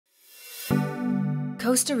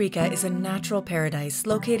Costa Rica is a natural paradise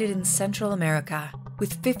located in Central America.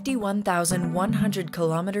 With 51,100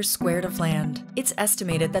 kilometers squared of land, it's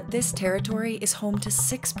estimated that this territory is home to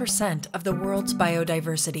 6% of the world's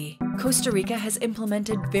biodiversity. Costa Rica has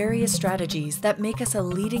implemented various strategies that make us a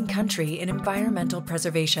leading country in environmental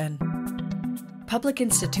preservation. Public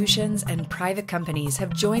institutions and private companies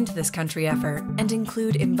have joined this country effort and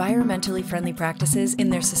include environmentally friendly practices in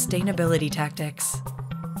their sustainability tactics.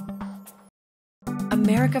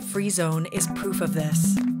 America Free Zone is proof of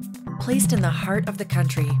this. Placed in the heart of the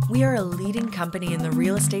country, we are a leading company in the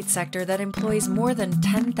real estate sector that employs more than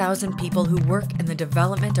 10,000 people who work in the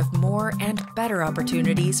development of more and better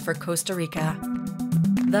opportunities for Costa Rica.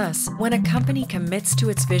 Thus, when a company commits to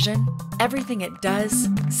its vision, everything it does,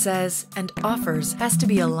 says, and offers has to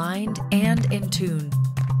be aligned and in tune.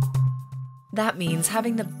 That means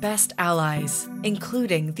having the best allies,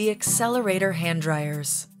 including the XLERATOR hand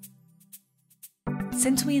dryers.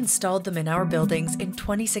 Since we installed them in our buildings in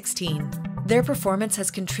 2016, their performance has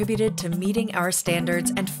contributed to meeting our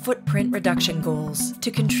standards and footprint reduction goals to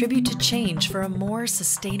contribute to change for a more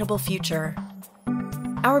sustainable future.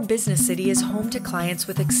 Our business city is home to clients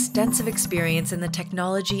with extensive experience in the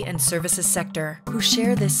technology and services sector who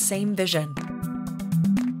share this same vision.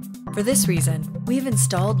 For this reason, we've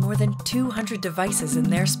installed more than 200 devices in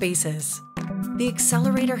their spaces. The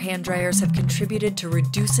XLERATOR hand dryers have contributed to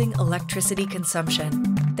reducing electricity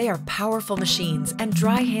consumption. They are powerful machines and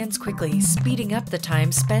dry hands quickly, speeding up the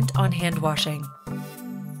time spent on hand washing.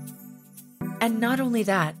 And not only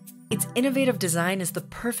that, its innovative design is the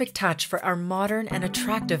perfect touch for our modern and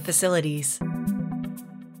attractive facilities.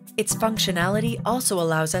 Its functionality also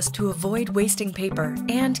allows us to avoid wasting paper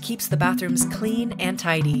and keeps the bathrooms clean and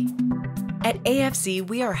tidy. At AFZ,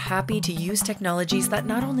 we are happy to use technologies that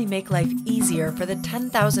not only make life easier for the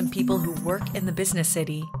 10,000 people who work in the business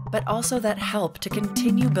city, but also that help to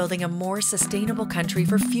continue building a more sustainable country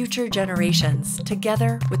for future generations,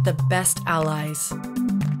 together with the best allies.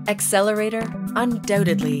 XLERATOR,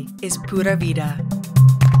 undoubtedly, is pura vida.